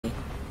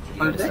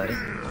Sorry.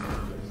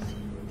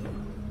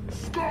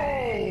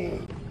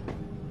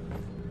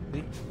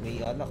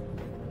 May alak.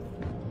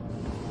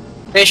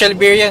 Special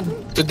beer yan.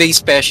 Today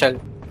special.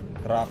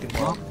 Rocky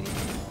Mountain.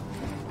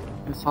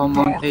 Sa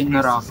mountain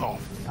na rock.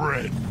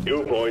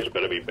 You boys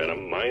better be better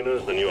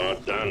miners than you are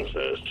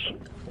dancers.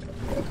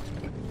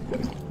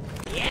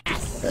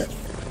 Yes!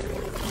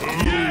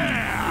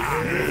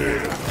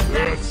 Yeah!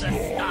 That's the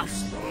stuff!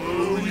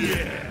 Oh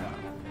yeah!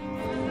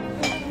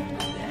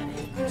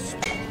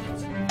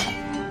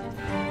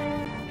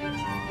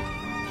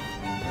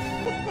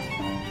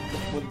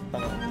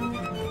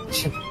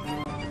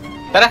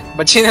 Tara,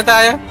 batsin na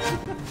tayo.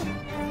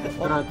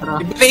 Tara.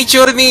 Iba na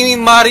itsure ni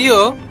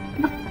Mario.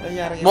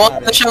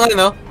 Mukha na siyang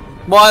ano,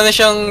 mukha na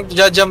siyang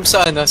jump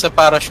sa ano, sa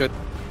parachute.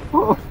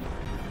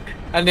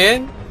 Ano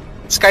yun?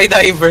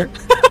 Skydiver.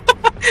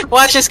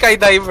 Mukha siya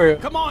skydiver.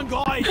 Come on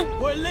guys,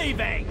 we're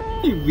leaving!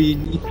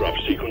 Winnie. Drop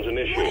sequence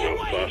initiating.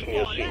 Fasten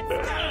your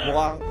seatbelt.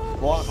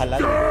 Mukhang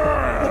halal.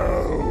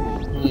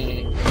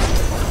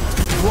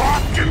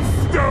 Rock and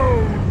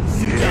stones!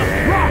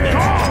 Yeah! Rock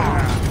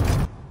on!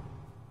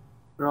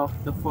 Rock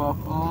the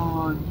fuck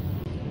on.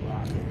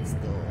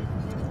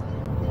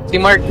 Si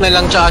Mark na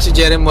lang tsaka si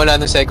Jerem wala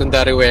ng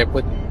secondary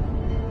weapon.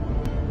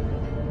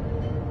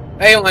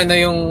 Ay, yung ano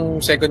yung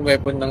second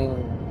weapon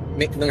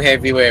ng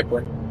heavy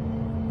weapon.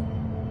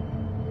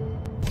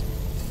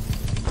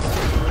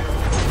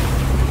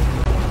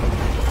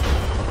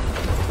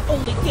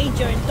 Only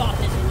danger and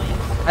darkness away.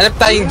 Hanap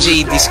tayong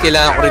JDs,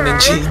 kailangan ko rin ng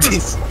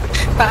JDs.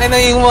 Tayo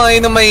na yung mga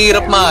yun na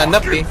mahirap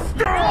mahanap eh.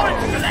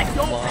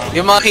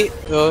 Yung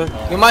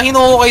mga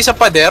hinukay sa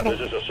pader. This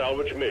is a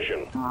salvage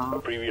mission. A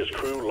previous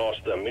crew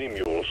lost their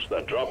mini mules, their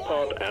drop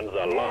pod, and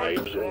their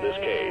lives in this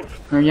cave.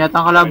 Meron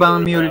yata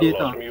kalabang mule dito.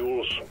 Lost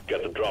mules,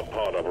 get the drop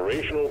pod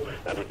operational,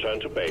 and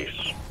return to base.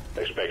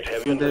 Expect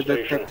heavy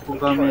infestation,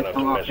 and try not to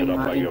mess it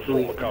up by your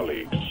former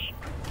colleagues.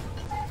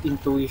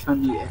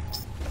 Intuition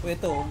EX.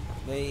 Ito,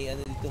 may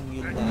ano dito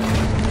mule na.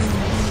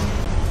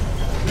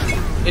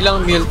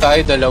 Ilang mule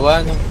tayo? Dalawa,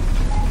 no?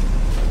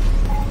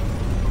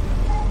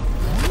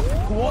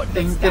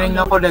 Tingin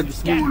ako legs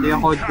niya, hindi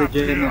ako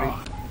degenerate.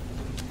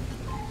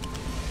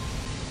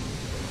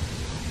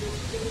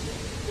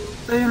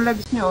 Ito yung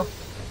legs niya, oh.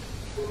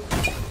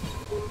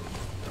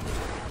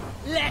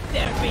 Let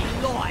there be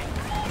light.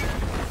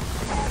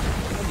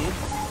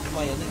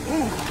 Maya na.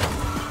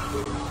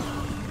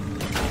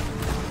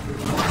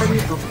 Ito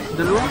dito,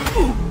 dalawa?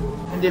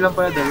 Hindi lang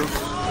pala dalawa.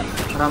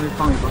 Marami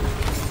pang iba.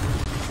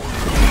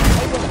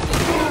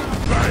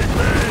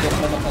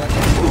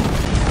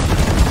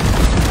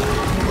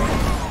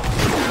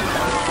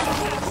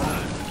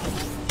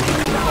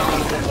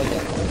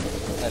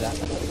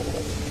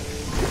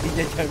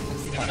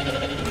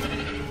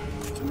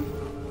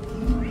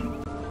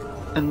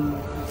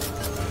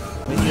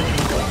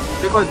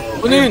 Likod.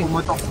 Ano yun?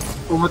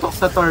 Pumutok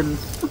sa turn.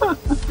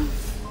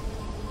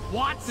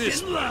 What's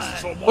this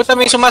place? Puta,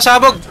 may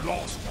sumasabog.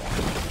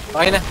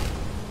 Okay na.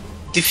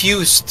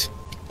 Diffused.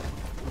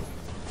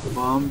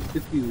 Bomb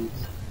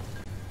diffused.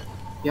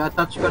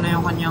 I-attach ko na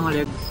yung kanyang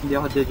legs, hindi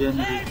ako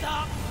degenerate.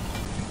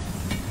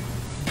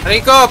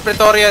 Rico,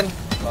 Praetorian.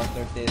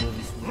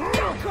 Counter-terrorist.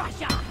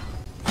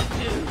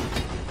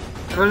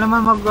 Pero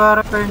naman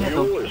mag-repair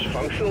nito. Fuel is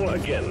functional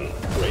again.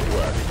 Great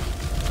work.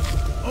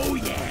 Oh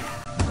yeah!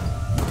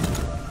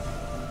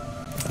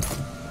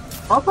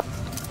 Papa,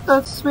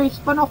 that's space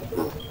pa na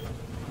ako.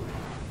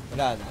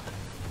 Wala na.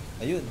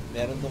 Ayun,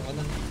 meron dong ano.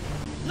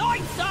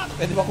 Lights up!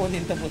 Pwede ba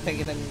kunin ito putang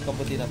kitang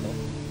kabuti na to?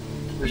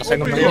 Laki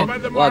naman yan.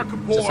 Wag,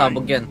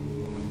 sasabog yan.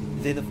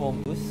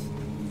 Xenophobus?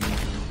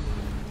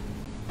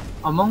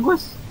 Among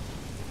Us?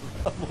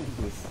 Among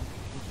Us.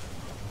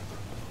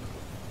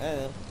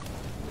 Ano?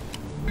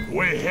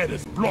 Way ahead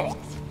is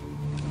blocked!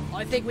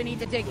 I think we need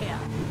to dig here.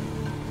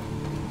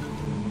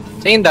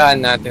 Sa yung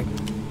daan natin.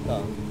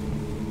 Ito.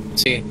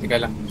 Sige, tika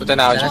lang. Punta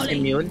na ako dyan. Si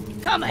Mule.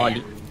 Come here.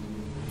 Molly.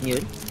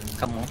 Mule.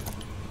 Come on.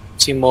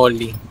 Si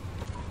Molly.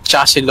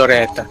 Tsaka si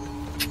Loretta.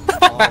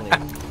 Okay.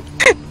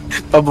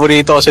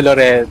 Paborito ko si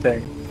Loretta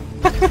eh.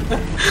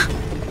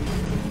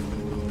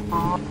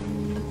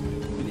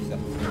 Bilis ah.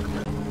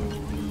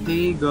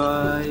 Hey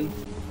guys.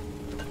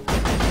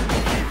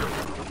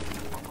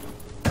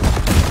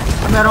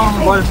 Merong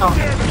ball sa...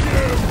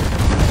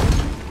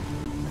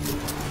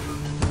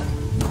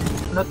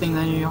 Ano,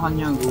 tingnan nyo yung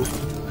kanyang go.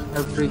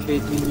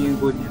 Appreciate nyo yung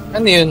good niya.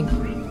 Ano yun?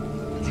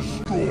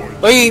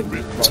 Uy!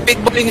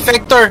 Speedball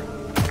infector!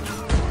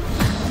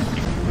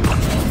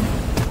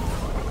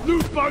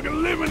 Loot bug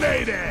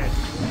eliminated!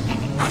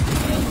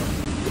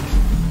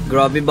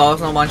 Grabe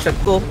bawas ng one shot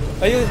ko.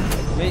 Ayun!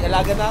 May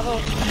alaga na ako.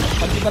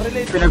 Pag di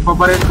relate.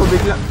 Pinagpaparel ko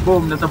bigla.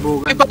 Boom, nasa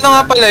bugan. Ay, paano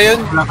nga pala yun?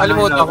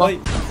 Kalimutan ko. Oy!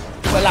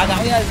 Alaga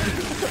ko yan!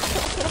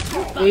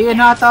 Eh,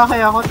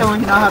 inaatake ako. Tawang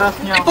hinaharas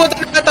niya Ay, ako. puta,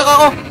 nakatak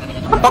ako!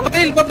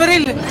 Pabaril!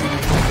 Pabaril!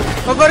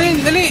 Pabaril!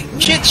 Dali!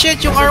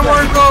 Shit! Yung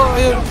armor ko!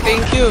 Ayun,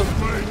 thank you.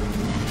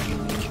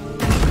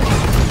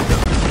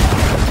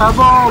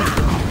 Sabog!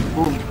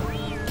 Boom.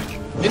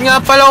 Yun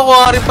nga pala,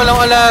 kuha rin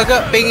palang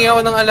alaga. Pingi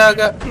ako ng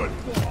alaga.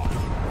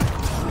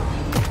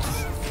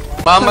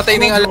 Mamatay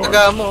na yung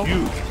alaga mo.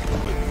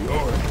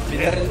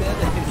 Binaril na yan.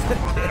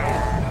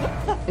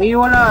 Eh,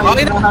 wala.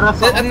 Okay na. Naharas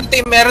ako. Ano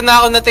team? Meron na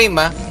ako na team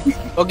ha.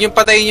 Huwag yung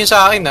patayin nyo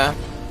sa akin ha.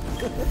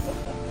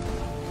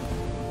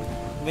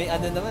 May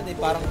ano naman eh,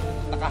 parang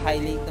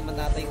naka-highlight naman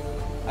natin yung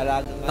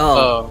alagang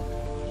Oo.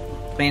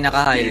 May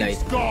naka-highlight.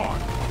 He's gone.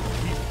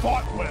 He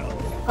fought well.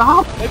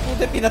 May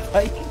puta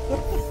pinatay.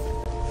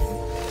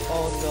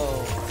 Oh no.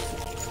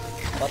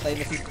 Patay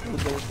na si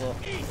Poodle ko.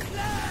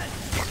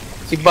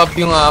 Si Bob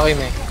yung akin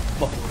eh.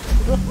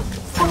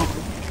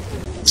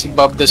 Si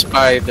Bob the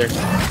Spider.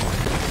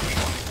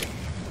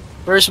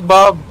 Where's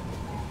Bob?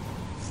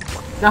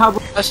 Nahabot.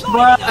 Asan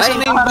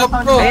na yung Bob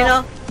ko? Ayun o.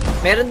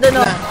 Meron dun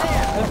o.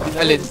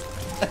 Alin?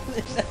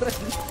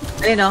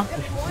 Ayun o.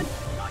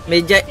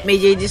 May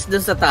JDs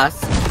dun sa taas.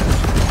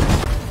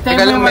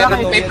 Teka lang,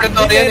 meron. May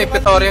Praetorian eh.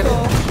 Praetorian.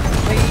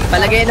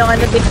 Palagay nung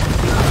ano din.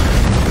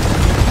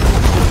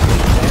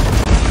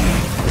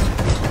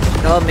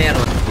 Oo,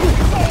 meron.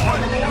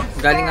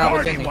 Galing nga ako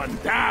dyan eh. One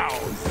down.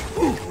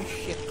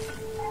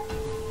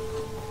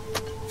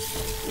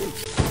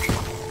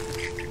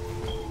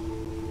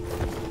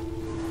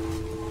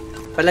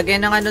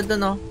 Palagay ng ano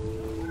dun oh.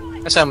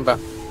 Asan ba?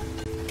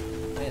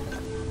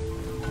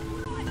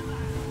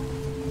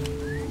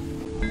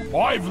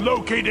 I've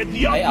located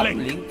the Ay, uplink.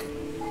 uplink.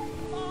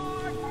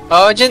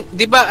 Oo, dyan.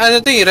 Di ba ano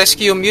to yung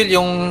rescue mule?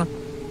 Yung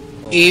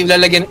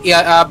ilalagyan,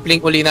 i-uplink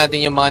uli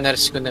natin yung mga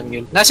na-rescue na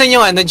mule. Nasaan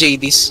yung ano,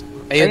 JDs?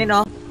 Ayun. Ayun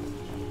oh.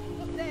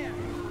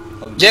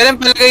 Jeren,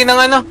 palagay ng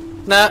ano,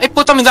 na,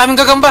 puta, may daming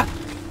gagamba.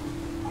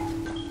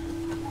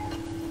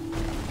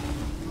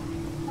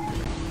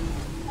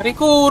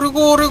 Rico,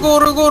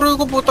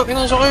 puta,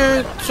 inang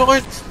sakit.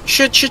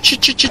 Shit.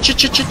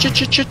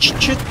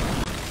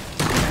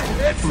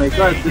 Oh my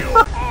god.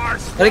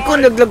 Rico,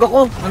 naglag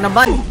ako. Ano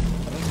naman?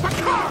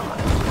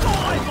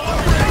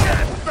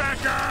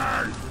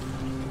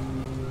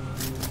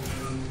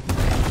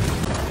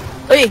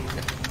 Uy!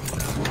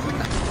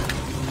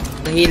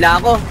 Nahila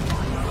ako.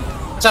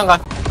 Saan ka?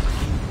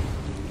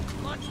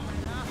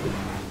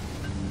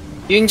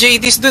 Yung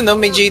JDs dun, no?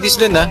 May JDs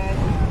dun, ha?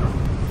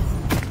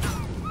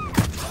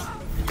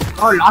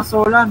 Oh,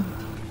 laso lang.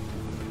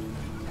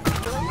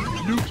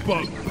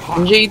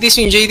 Yung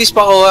JDs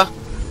pa ko, ha?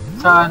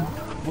 Saan?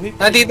 Buhay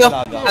pa Dito. yung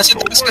alaga. Nasa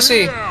taas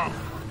kasi.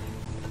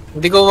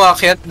 Hindi ko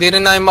umakyat. Di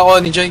rin namin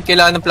makuha ni Joy.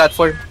 Kailangan ng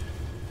platform.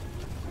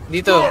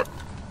 Dito.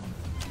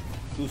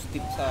 2 stick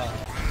sa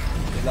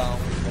kailangan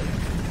ko.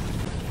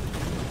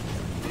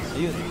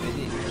 Ayun,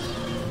 pwede.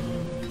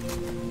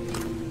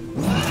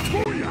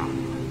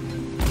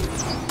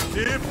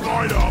 Tip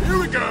right up. Here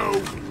we go.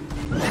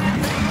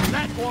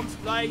 Platform's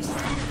placed.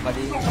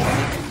 Mali.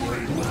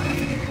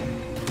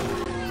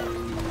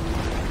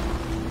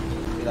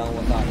 Kailangan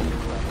ko tayo.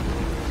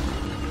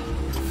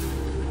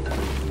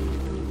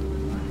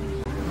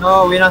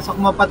 No, winasak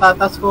mo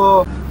patatas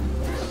ko.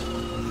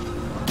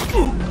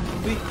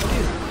 Uy, ano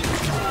yun?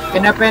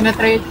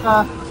 Pinapenetrate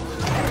ka.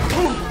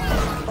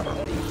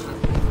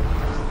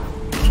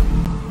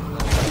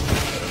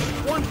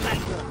 One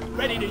platform,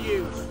 ready to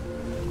use.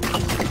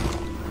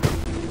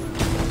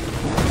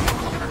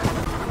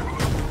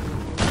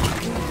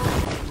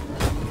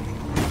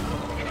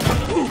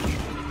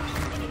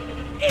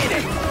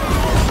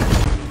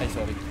 Ay,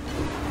 sorry.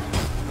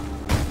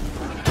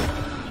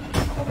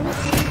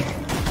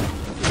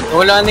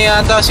 Wala na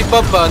yata si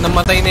Bob, ha?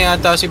 Namatay na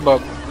yata si Bob.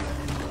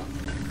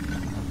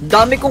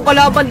 Dami kong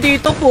kalaban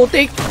dito,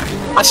 putik.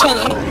 Asan?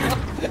 Ako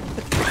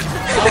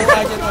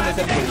nga dyan mo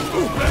sa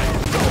buhay.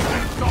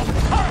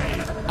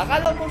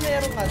 Akala mo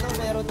meron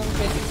ng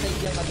pwedeng side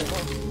yung ano mo.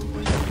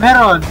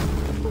 Meron.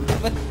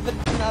 Ba't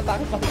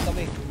natake pa rin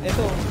kami?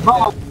 Ito.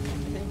 Bakit?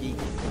 SMG.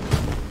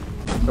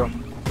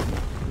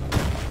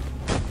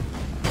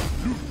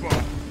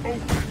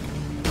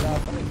 Wala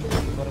pa rin.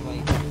 Para may...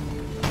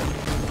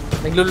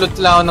 Naglulot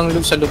lang ako ng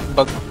loot sa loot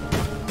bag.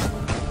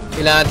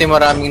 Kailangan natin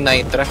maraming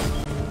nitra.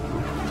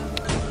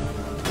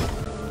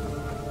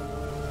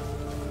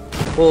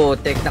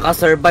 Putik,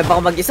 nakasurvive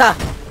ako mag-isa.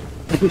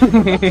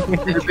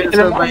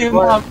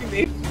 Survivor.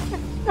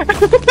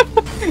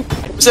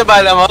 Sa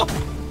bala mo?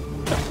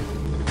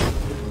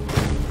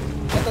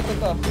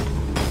 Ito.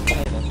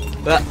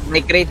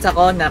 May crates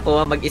ako,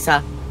 nakuha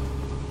mag-isa.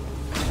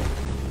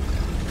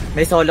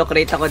 May solo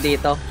crate ako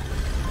dito.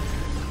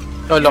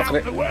 Lolo,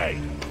 The way.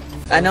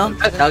 Ano?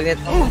 Tawag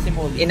nito. Si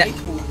Molly. Ina- Ay,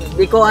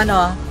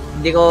 puta.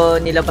 Hindi ko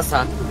nilabas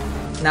ha.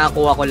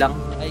 Nakakuha ko lang.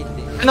 Ay,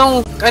 hindi.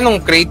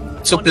 Anong crate?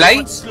 Supply?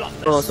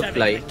 Oh,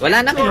 supply.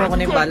 Wala na, kinuha ko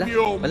na yung bala.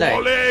 Wala eh.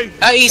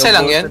 Molly. Ah, isa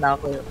lang yan? Naubusan na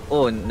ako eh.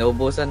 Oo,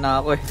 naubusan na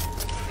ako eh.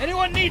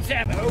 Anyone needs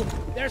ammo?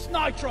 There's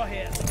nitro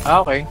here.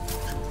 Ah, okay.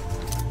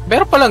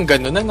 Pero palang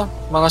ganun, ano?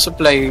 Mga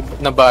supply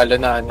na bala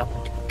na ano.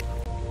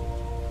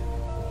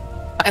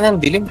 Ay, nang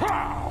dilim.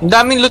 Ang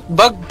daming loot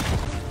bag.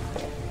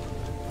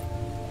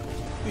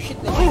 Oh, shit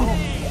na ako.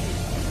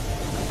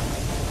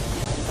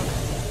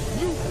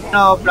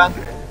 No, plant.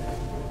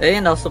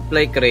 Ayun o,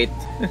 supply crate.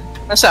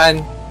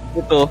 Nasaan?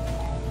 Ito.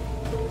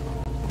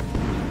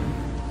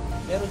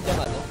 Meron dyan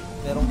ano?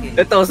 Merong kill.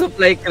 Ito,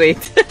 supply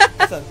crate.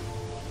 Saan?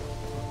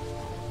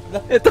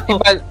 Ito.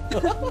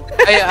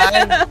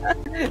 Ayan.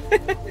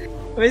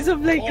 May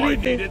supply I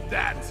crate eh. needed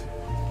that.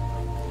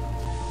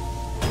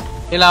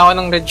 Kailangan ko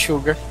ng red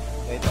sugar.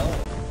 Ito.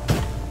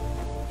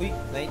 Uy,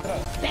 nitra.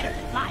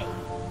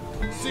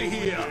 See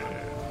here.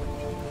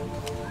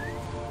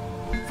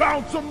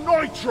 Found some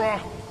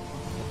nitra.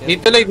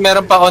 Dito Lloyd,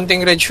 meron pa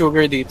konting red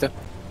sugar dito.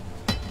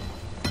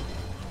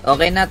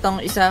 Okay na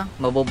tong isa.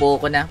 Mabubuo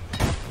ko na.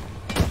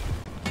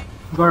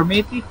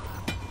 Gourmety.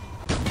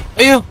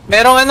 Ayun,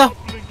 merong ano.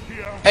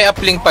 Ay,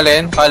 uplink pala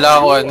yan. Kala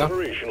ko ano.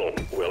 Operational.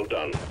 Well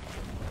done.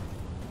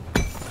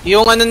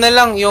 Yung ano na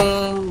lang, yung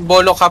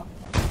bolo cup.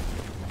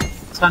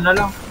 Sana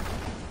lang.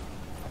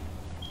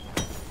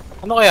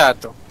 Ano kaya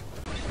to?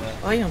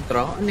 Ion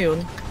tra? Ano yun?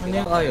 Ano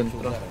yung ion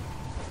tra?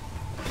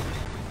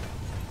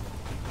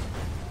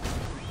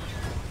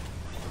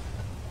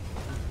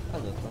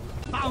 Ano to?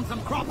 Found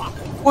some cropper.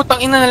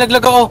 Putang ina,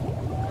 nalaglag ako.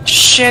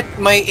 Shit,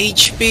 my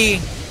HP.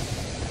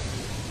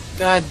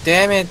 God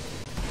damn it.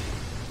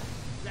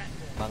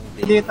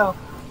 Mangde. Dito.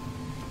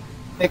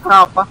 May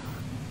krapa.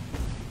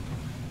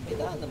 May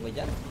daan ba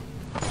dyan?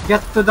 Get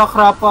to the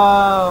krapa.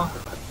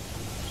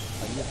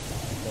 Ayun.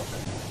 Ito.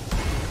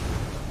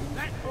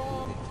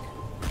 Platform.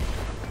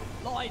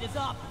 Light is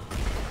up.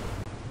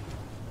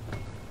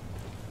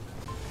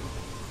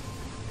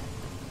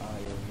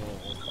 Ayaw nyo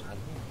kung saan.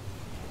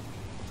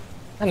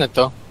 Ano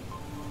to?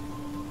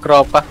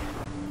 Kropa.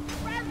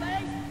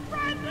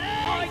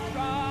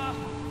 Nitra.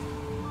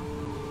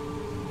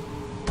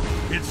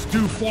 It's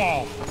too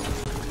far.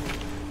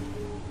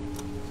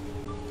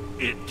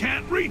 It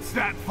can't reach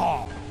that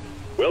far.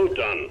 Well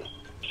done.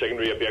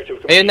 Secondary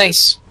objective Ayun, complete.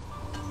 nice.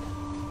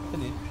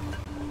 Ano yun?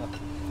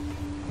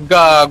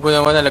 Gago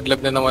naman,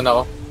 nalaglag na naman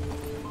ako.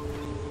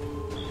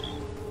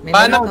 May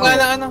Paano nalagaw. nga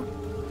na ano?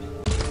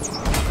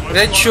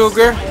 Red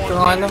sugar.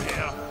 Yung ano.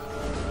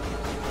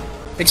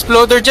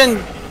 Exploder dyan.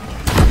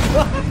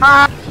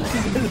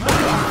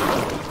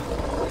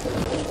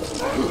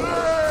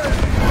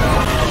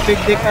 Big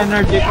dick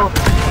energy ko.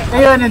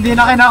 Ayun, hindi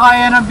na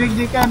kinakaya ng big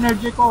dick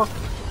energy ko.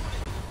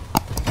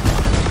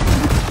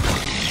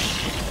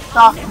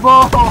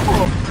 Takbo!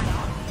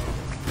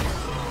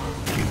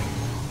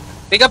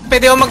 Teka,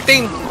 pwede ako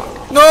mag-ting.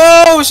 No!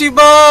 Si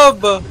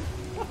Bob!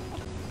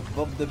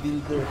 Bob the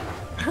Builder.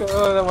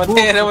 Oo,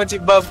 namatay na naman si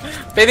Bob.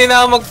 Pwede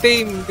na ako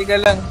mag-tame. Teka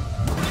lang.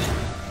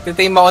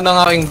 Titame ako ng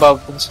aking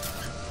Bob.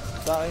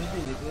 Sa akin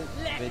din,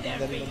 pwede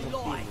na rin ang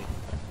mag-team eh.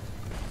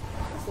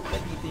 Gusto ko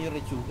dito yung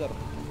red sugar.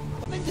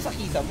 Ba't nandiyan sa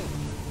kita mo?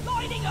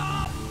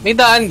 May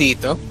daan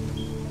dito.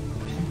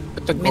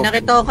 May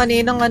nakita ko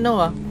kaninang ano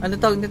ah. Ano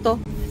tawag nito?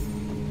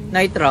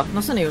 Nitra?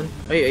 Nasaan na yun?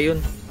 Ay,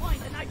 ayun. Find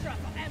the nitra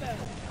forever.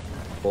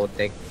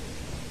 Potek.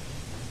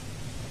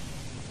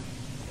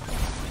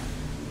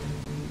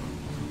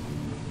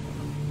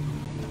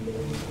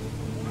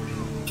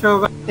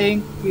 Sugar,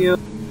 thank you.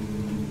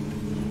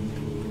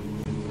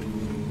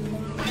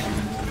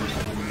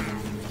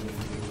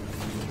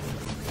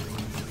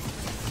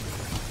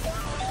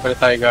 Wala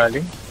tayo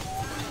galing.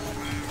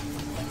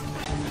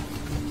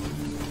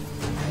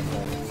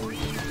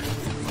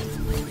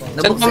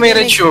 Saan pa may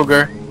red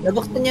sugar?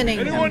 Nabuksan niya na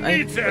yung Anyone ay,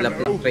 needs wala ammo?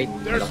 palang crate.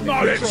 There's Wala not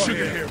palang red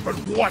sugar here, but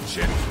watch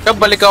it. Kaya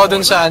balik ako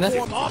dun sa ano,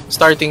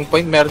 starting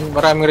point.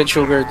 Maraming red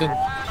sugar dun.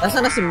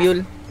 Nasaan na si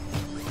Mule?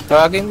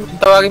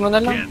 Tawagin mo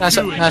na lang.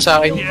 Nasa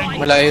akin.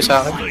 Malayo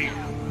sa akin.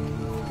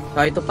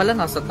 Ito pala,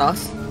 nasa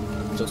taas.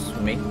 Diyos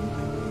me.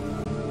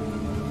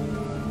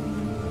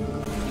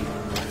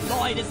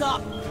 Light is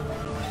up.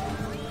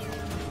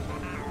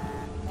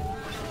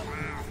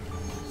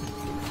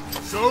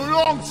 So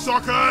long,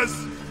 suckers!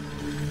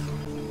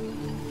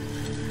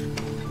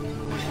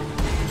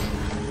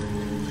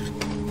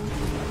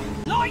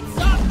 Lights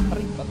up.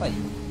 Aray, patay.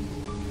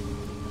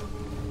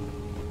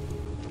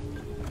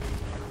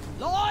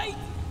 Light.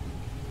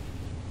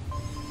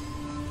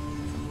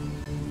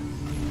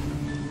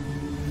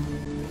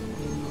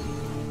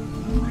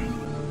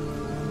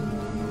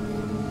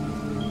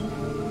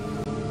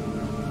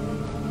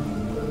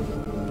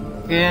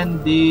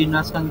 Candy,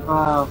 nasan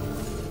ka?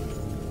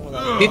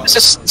 Dito sa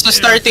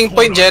starting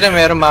point, Jerry,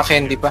 meron mga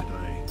candy pa.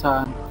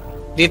 Saan?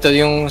 Dito,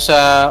 yung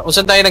sa... Kung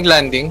saan tayo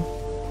nag-landing.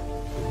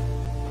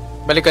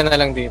 Balikan na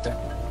lang dito.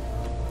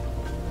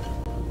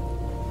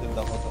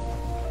 Tinda ko to.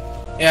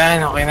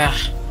 Yan, okay na.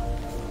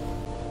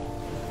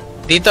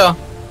 Dito.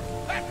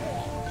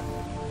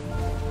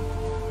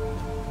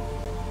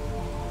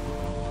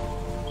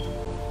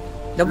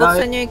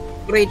 Nabuksan niya yung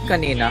crate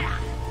kanina.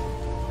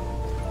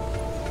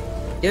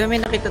 Di ba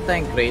may nakita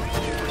tayong crate?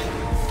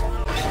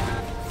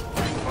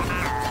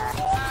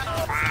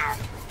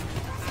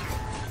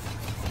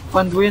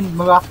 Second wind,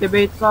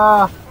 mag-activate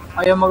ka.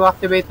 Ayaw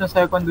mag-activate ng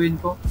second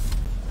wind ko.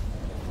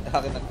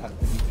 Akin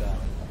nag-activate sa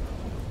akin.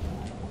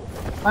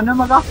 Ano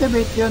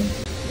mag-activate yun?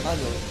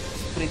 Ano,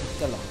 sprint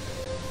ka lang.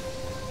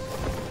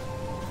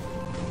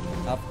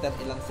 After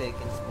ilang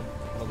seconds,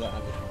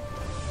 mag-ano.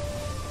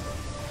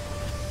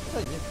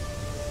 Saan yun?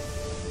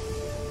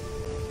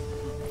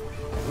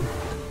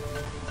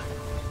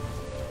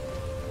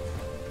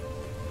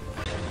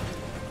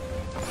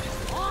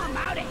 I'm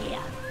out of here.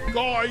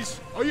 Guys,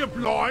 are you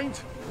blind?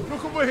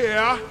 Look over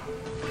here.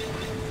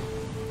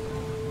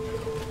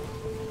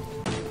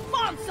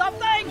 Find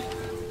something!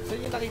 Saan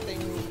niyo nakita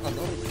yung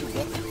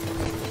sugar?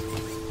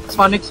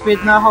 Sonic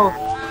speed na ako.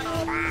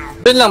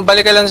 Doon lang,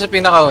 balik ka lang sa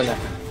pinakauna.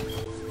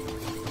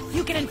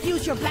 You can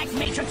infuse your black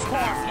matrix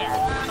core here.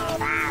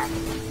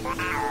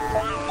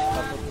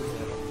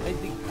 I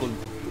think gold.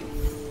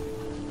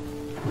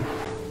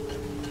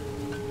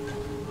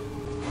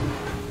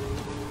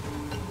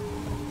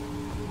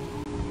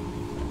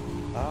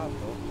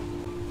 To.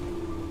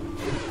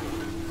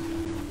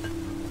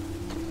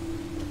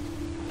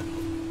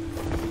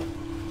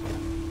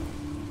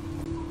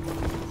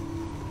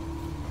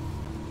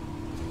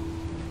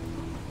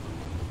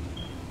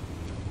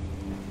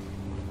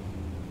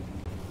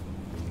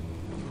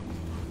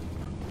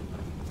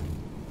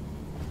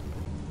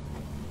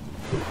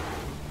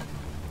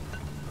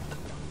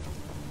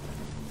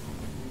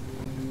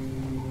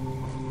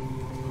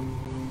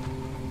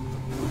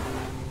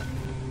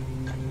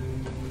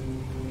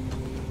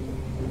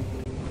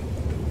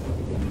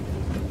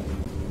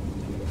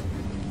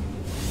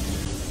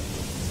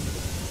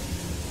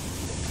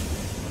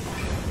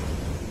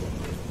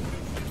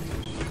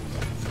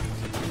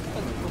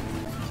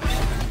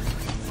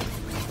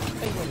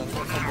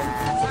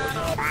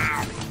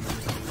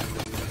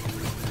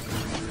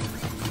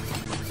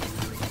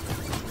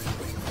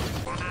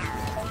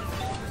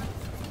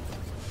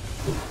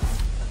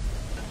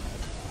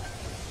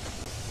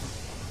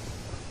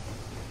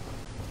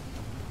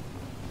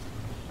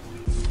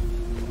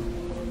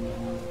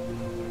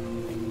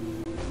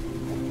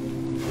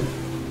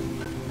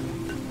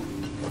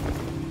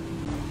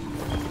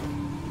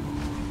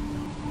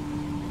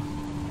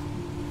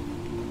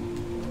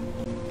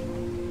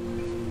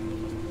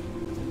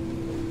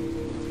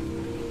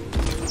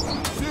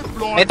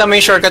 Ito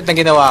may shortcut na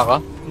ginawa ko.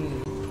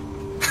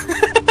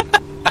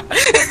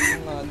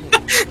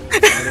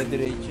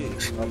 Dire-diretso eh.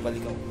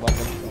 Babalik ako.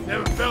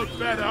 Never felt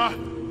better.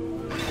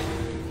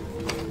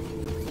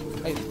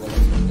 Ay,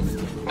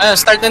 wala.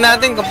 Start na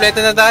natin. Kompleto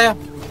na tayo.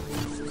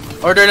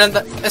 Order lang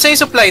tayo. Saan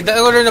yung supply?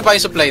 Order na ba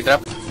yung supply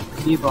drop?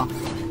 Di ba?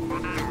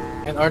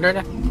 And order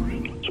na.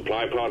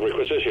 Supply pod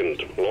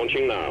requisitioned.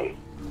 Launching now.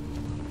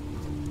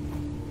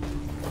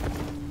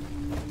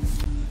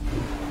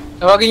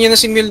 Tawagin nyo na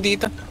si Mil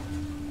dito.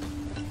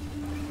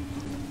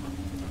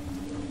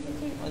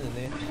 Ano na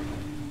yan?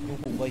 Yung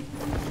hubay.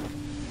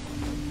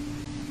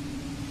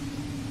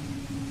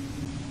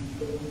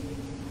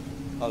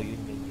 Oh, yun.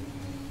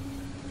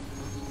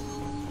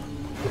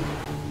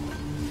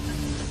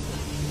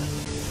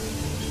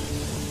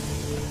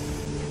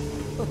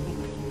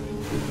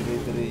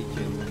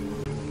 Dire-diretso.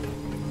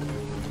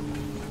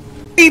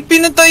 Hey,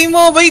 pinatay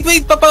mo! Wait!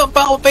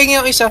 Pakupay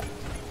nga yung isa.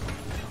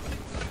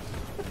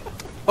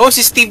 Oh, si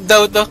Steve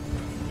daw to.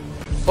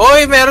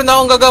 Hoy, meron na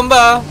akong gagamba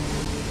ah.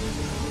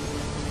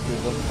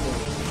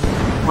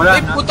 Wala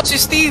Ay, na. puto si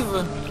Steve.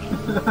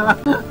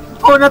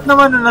 Kunat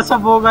naman na nasa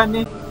bogan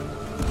eh.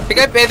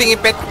 Sige, pwedeng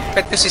i-pet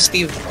ko si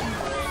Steve.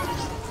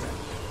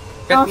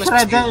 Pet Oh, mo si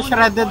Steve.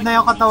 shredded na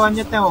yung katawan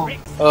niya, Teo.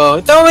 Oh,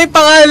 ito may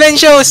pangalan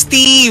siya, oh,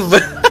 Steve.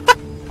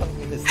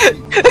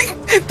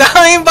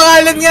 Tama yung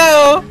pangalan niya,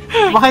 oh.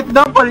 Bakit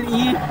double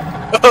E?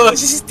 Oh,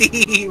 si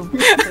Steve.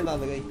 Saan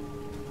nalagay?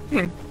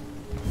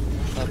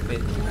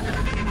 Pwede.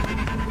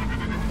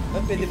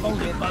 Pwede pa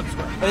ulit.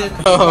 Ayun.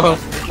 Oo.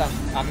 Wait lang.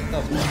 Akin to.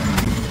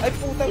 Ay,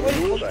 puta ko.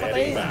 Fuels are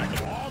heading Patayin. back.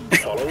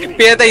 Following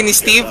Pinatay ni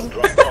Steve.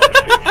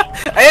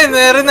 Ayun,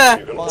 meron na.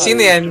 Sino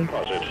yan?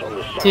 deposits on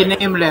the Si side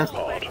Nameless.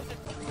 pod.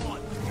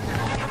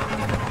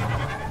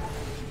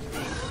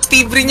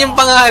 Steve rin yung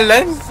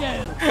pangalan.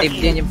 Steve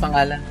din yung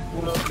pangalan.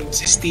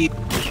 Si Steve.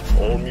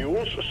 All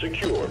mules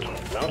secured.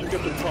 Now to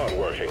get the pod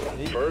working.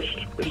 First,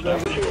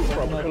 establishing a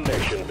proper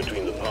connection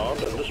between the pod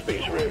and the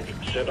space rig.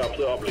 Set up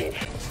the uplink.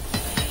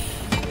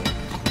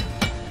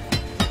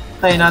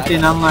 Patay natin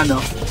ang ano.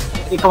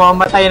 Ikaw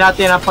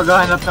natin ang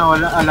paghahanap ng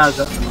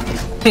alaga.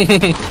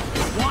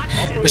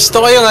 Gusto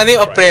ko yung ano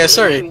yung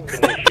oppressor eh.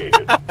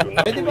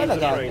 Pwede ba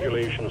lagay?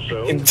 Triangulation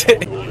zone. Hindi.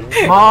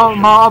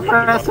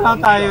 Ma-oppress lang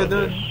tayo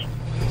dun.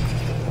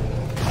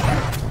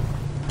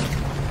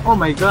 Oh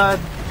my god.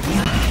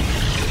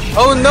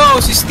 Oh no,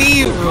 si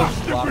Steve!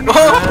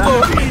 Oh,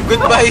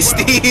 goodbye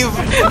Steve!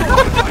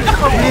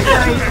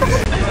 Obliterate.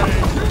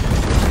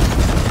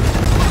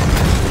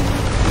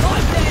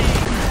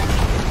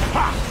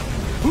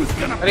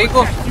 Aray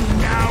ko,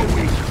 Now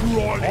we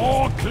crawl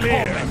all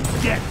clear.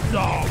 Get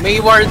some. may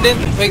warden,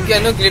 may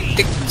ano,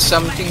 Galactic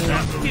something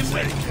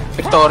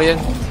Victorian.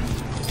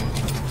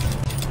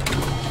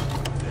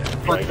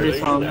 What Triangulation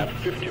resound? at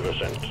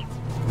 50%.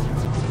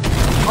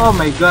 Oh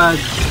my god.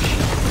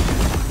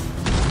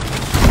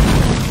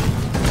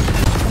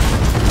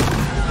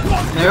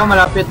 Ngayon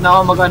malapit na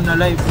ako mag-ano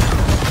live.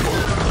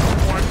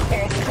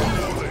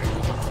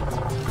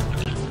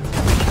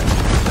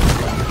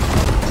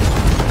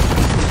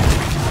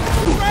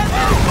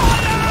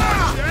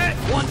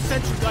 One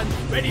sentry gun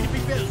ready to be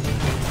built.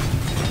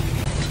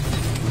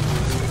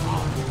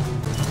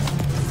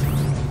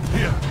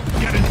 Here,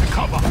 get into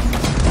cover.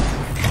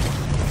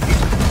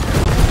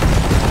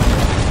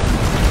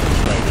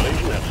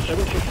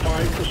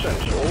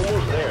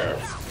 almost there.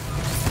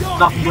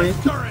 Blackboy.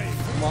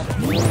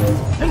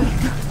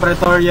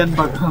 Praetorian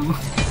bagang.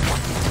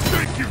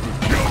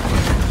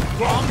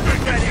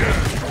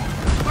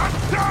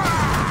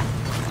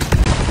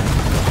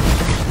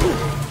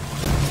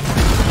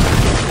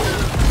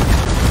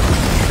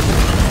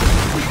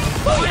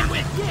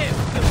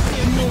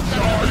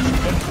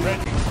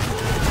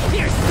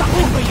 Here's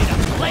something for you to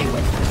play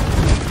with.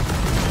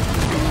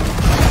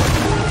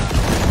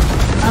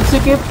 Ang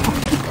sikip.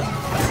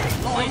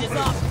 Line is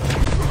up.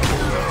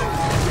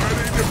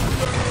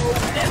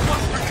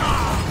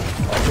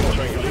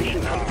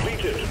 Triangulation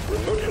completed.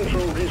 Remote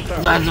control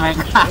restarted. That's my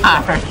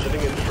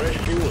Sitting in fresh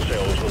fuel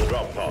cells for the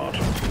drop pod.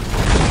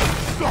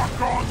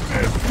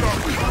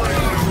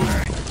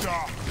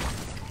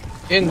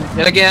 Yun,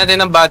 nilagyan natin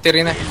ng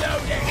battery na.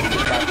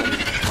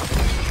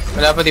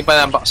 Wala pa, di pa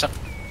nabaksak.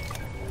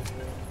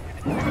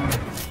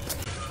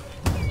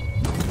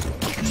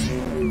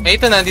 Eh,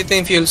 ito na, dito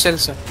yung fuel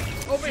cells. Oh.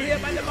 Over here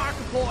by the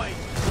marker point.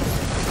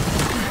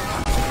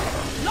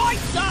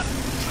 Lights up.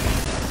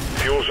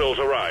 Fuel cells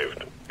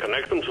arrived.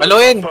 Connect them to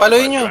Paluin, the pod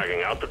paluin by nyo.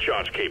 dragging out the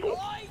charge cable.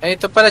 Eh,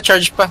 ito pala,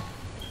 charge pa.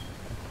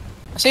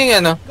 Kasi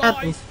yung ano,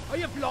 Guys, are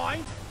you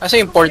blind?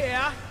 kasi yung port.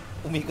 Here.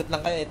 Umikot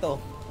lang kaya ito.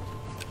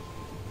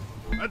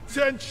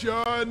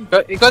 Attention!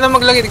 Ikaw na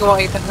maglagay, di ko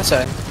makita.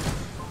 Nasaan?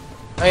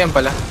 Ayan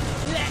pala.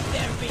 Let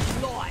there be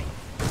light.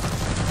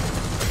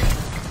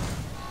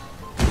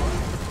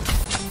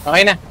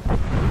 Okay na.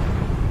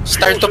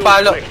 Start to Fuel cells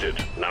palo. connected.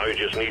 Now you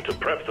just need to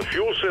prep the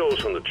fuel cells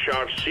and the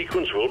charge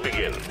sequence will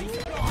begin.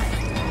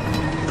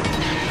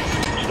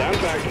 Stand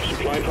back,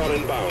 supply pod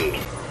inbound.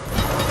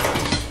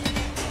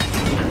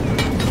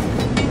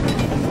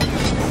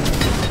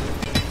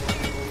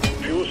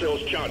 Fuel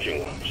cells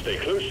charging. Stay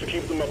close to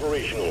keep them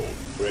operational.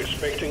 We're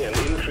expecting an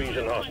increase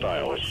in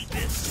hostiles.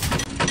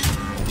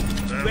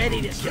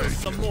 Ready to show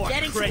some more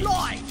crazy.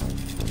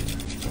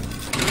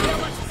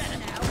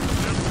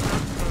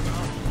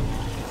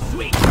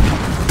 Sweet.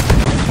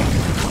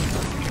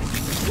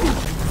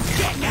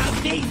 Check out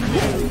these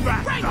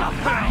moves. Bring them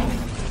home.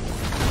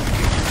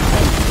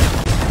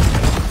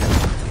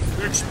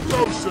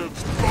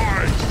 Explosives,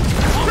 fine!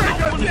 Take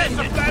a hit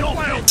of that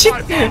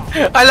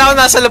wildfire! Alam ko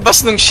nasa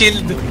labas ng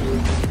shield.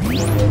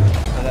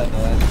 Wala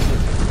na.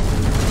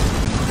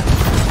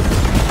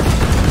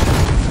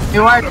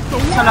 Reward.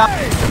 Salam.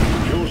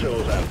 Fuel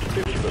cells at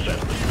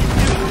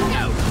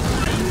 50%.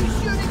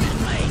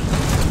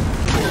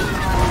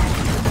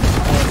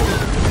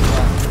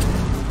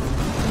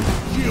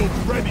 Shield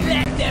ready!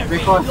 Let there be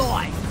Because-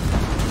 light.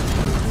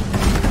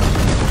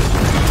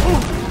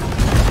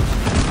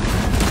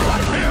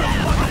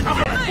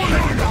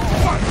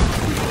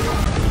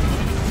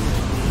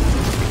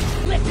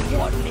 Let's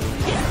coordinate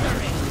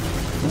history.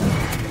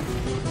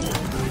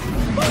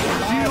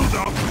 Shield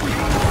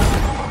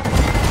up!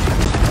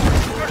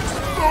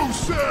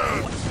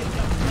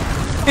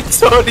 Explosives!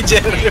 Sorry,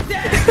 Jerry.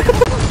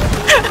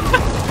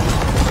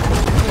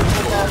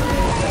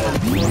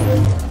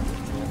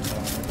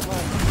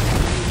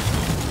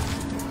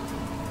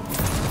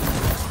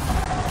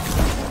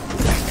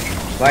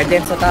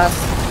 Guardian sa taas.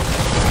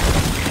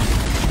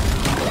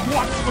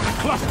 Watch for the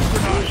cluster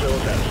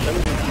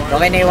grenade!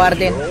 Okay na yung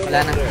Warden. Wala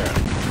na.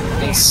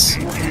 Nice.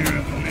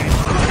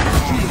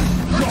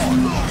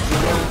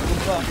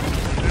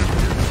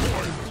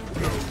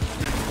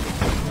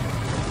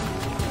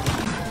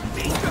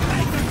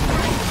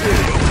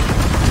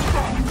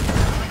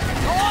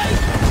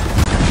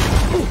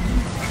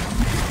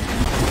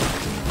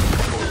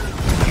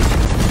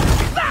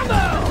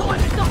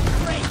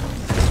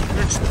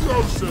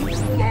 Explosives,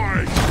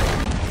 fine!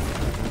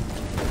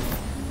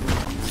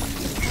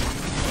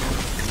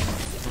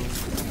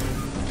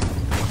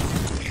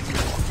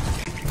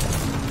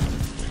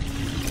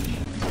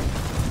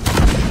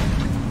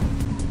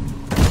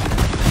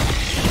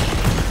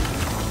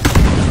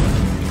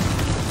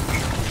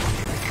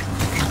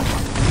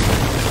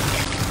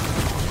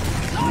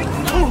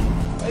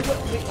 Ay,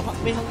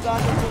 may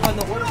hangganan yung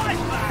ano ko.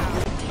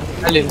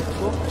 Alin?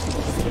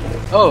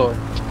 Oh.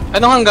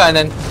 Anong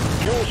hangganan?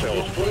 Fuel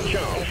cells fully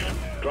charged.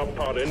 Drop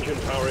pod engine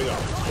powering up.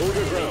 Hold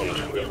your ground.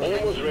 We're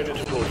almost ready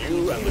to pull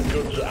you and the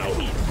goods out.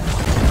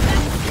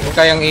 Kung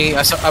kayang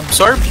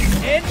i-absorb?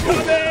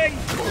 Incoming!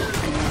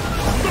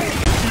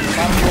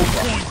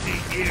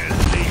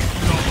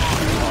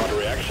 Pod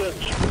reactor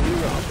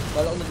spooling up.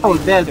 Kala ko Oh,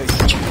 dead.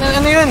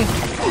 Ano yun?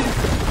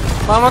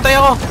 Mamatay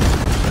ako.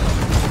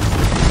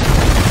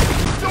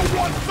 Don't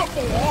want some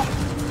more!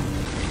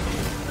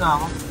 Na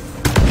ako.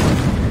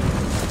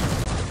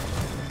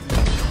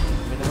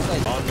 may namatay.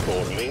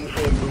 Onboard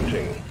mainframe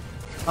booting.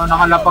 Oh,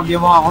 nakalapag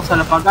yung mga ako sa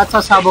lapag at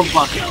sasabog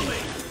pa.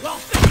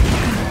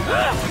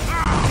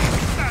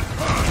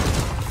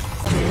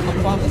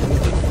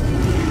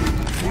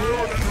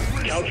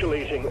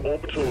 Calculating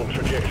orbital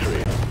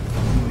trajectory.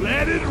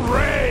 Let it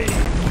rain!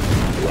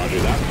 Roger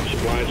that.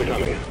 Supplies are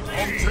coming.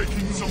 I'm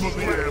taking some of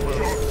the ammo.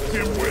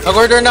 Dimwit!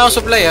 Nag-order na ako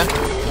supply, ah.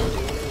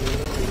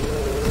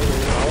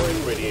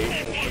 Powering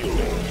radiation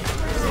shielding.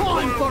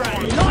 Time for a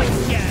light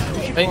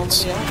scan! Ay,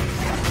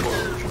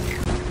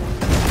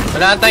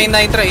 Wala tayong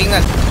nitra,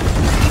 ingat.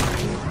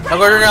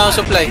 Nag-order na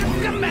akong supply.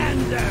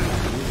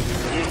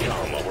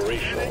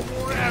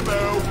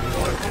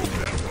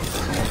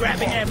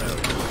 Grabbing ammo.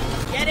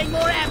 Getting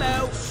more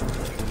ammo.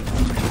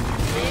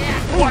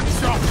 What's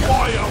the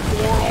fire,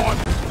 moron?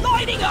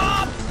 Lighting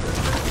up.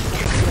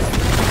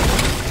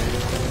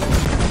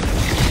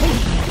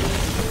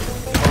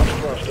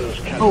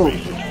 Oh.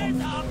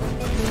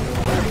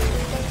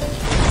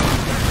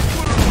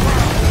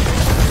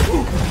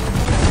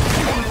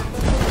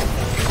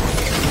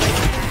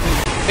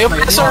 May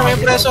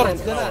pressor.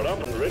 Powered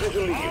up and ready to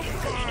leave.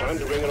 It's time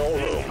to bring it all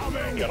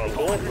home. Get on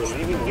board, we're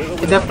leaving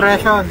with a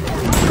Depression.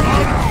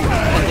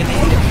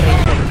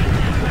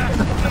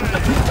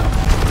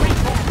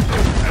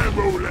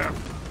 Ammo left.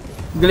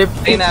 Glip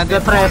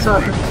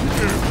depressor.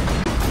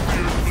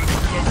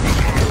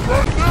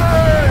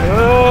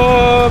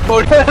 Oh,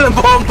 Paul na ng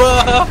bomba!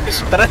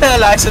 Tara na,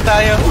 lakas na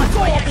tayo.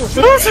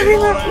 Sige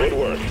na. great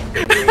work.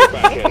 Bring it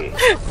back in.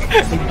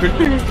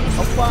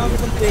 Ang pangit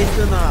ng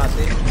pwesto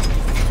natin.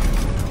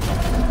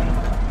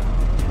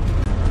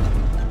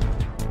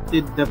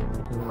 Did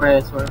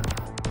depressor.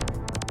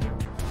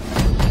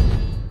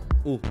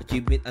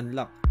 Achievement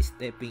unlocked.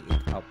 Stepping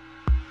it up.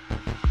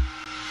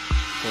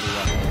 For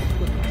what?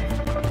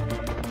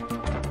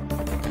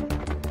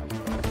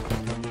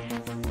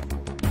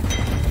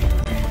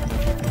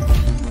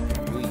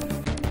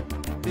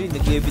 Uy,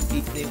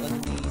 nag-levitate na yung ano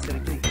ni Sir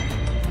Joy.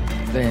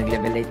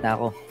 Nag-level 8 na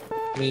ako.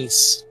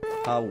 Miss.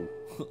 How?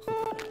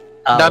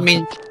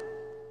 Daming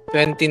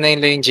 29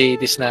 lang yung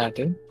JDs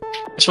natin.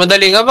 Mas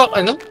madali nga ba,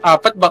 ano?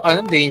 4 ba,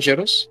 ano?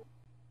 Dangerous?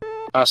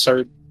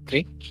 Hazard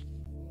 3?